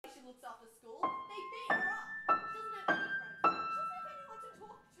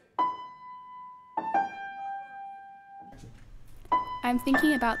I'm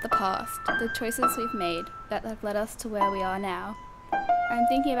thinking about the past, the choices we've made that have led us to where we are now. I'm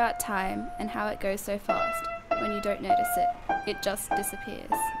thinking about time and how it goes so fast. When you don't notice it, it just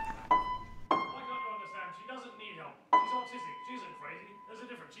disappears. Why can't you understand? She doesn't need help. She's autistic. She isn't crazy. There's a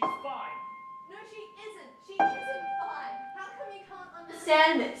difference. She's fine. No, she isn't. She isn't fine. How come you can't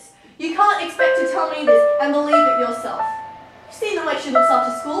understand this? You can't expect to tell me this and believe it yourself. You've seen the way she looks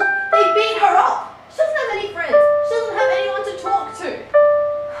after school. They beat her up. She doesn't have any friends. She doesn't have anyone to talk to.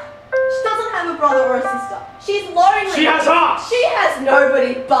 She doesn't have a brother or a sister. She's lonely. She has us! She has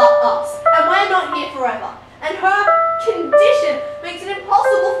nobody but us. And we're not here forever. And her condition makes it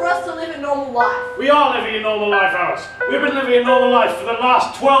impossible for us to live a normal life. We are living a normal life, Alice. We've been living a normal life for the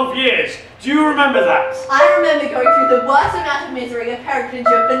last 12 years. Do you remember that? I remember going through the worst amount of misery a parent can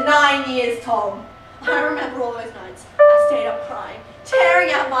endure for 9 years, Tom. I remember all those nights. I stayed up crying,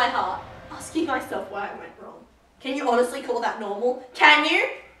 tearing out my heart, asking myself why I went wrong. Can you honestly call that normal? Can you?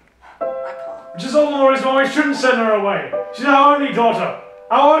 I can't. Which is all the more reason why we shouldn't send her away. She's our only daughter,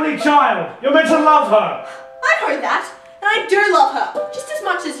 our only child. You're meant to love her. I know that, and I do love her, just as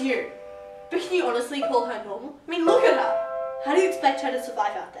much as you. But can you honestly call her normal? I mean, look at her. How do you expect her to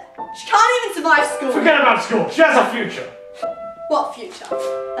survive out there? She can't even survive school. Forget about school. She has a future. What future?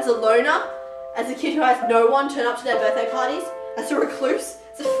 As a loner? As a kid who has no one turn up to their birthday parties? As a recluse?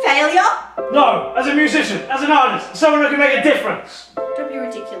 As a failure? No, as a musician, as an artist, someone who can make a difference. Don't be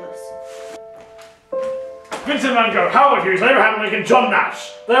ridiculous. Vincent van Gogh, Howard Hughes, Abraham Lincoln, John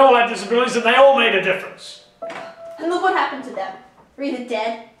Nash. They all had disabilities and they all made a difference. And look what happened to them. They're either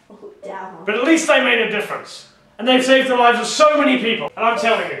dead or looked down on. But at least they made a difference. And they've saved the lives of so many people. And I'm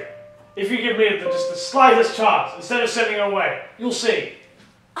telling you, if you give me just the slightest chance, instead of sending her away, you'll see.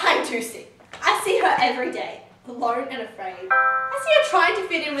 I'm too sick. I see her every day, alone and afraid. I see her trying to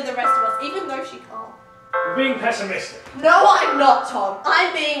fit in with the rest of us, even though she can't. You're being pessimistic. No, I'm not, Tom.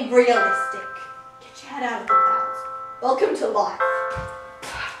 I'm being realistic. Get your head out of the clouds. Welcome to life.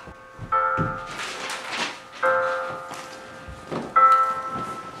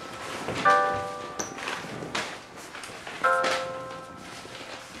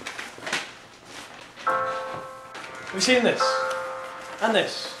 Have you seen this? And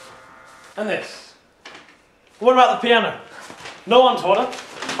this? And this? What about the piano? No one taught her.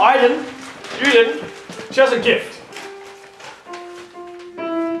 I didn't. You didn't. She has a gift.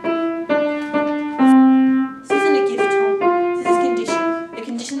 This isn't a gift, Tom. This is a condition. A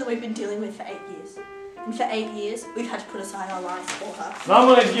condition that we've been dealing with for 8 years. And for 8 years, we've had to put aside our lives for her. And I'm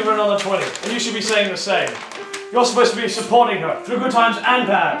willing to give her another 20. And you should be saying the same. You're supposed to be supporting her, through good times and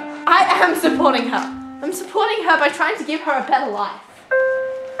bad. I am supporting her. I'm supporting her by trying to give her a better life.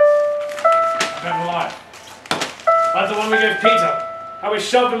 Better life. Like the one we gave Peter. How we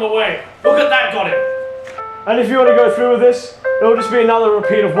shoved him away. Look at that got him. And if you were to go through with this, it'll just be another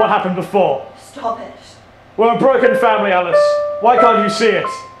repeat of what happened before. Stop it. We're a broken family, Alice. Why can't you see it?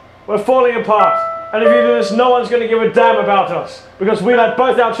 We're falling apart. And if you do this, no one's going to give a damn about us. Because we let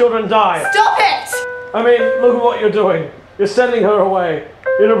both our children die. Stop it! I mean, look at what you're doing. You're sending her away.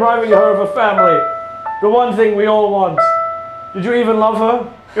 You're depriving her of a family. The one thing we all want. Did you even love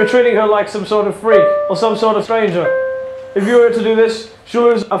her? You're treating her like some sort of freak or some sort of stranger. If you were to do this, she'll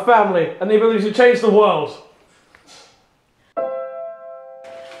lose a family and the ability to change the world.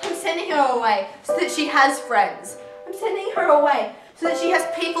 I'm sending her away so that she has friends. I'm sending her away so that she has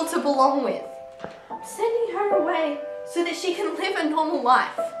people to belong with. I'm sending her away so that she can live a normal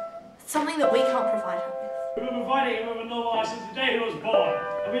life. It's something that we can't provide her with. We've been providing him with a normal life since the day he was born.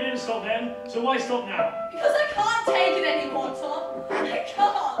 And we didn't stop then, so why stop now? Because I can't take it anymore, Tom. I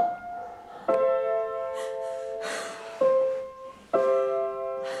can't.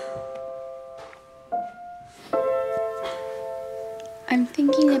 I'm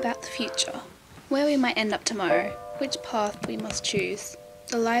thinking about the future, where we might end up tomorrow, which path we must choose,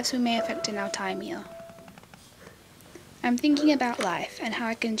 the lives we may affect in our time here. I'm thinking about life and how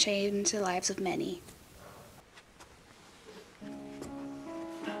it can change the lives of many.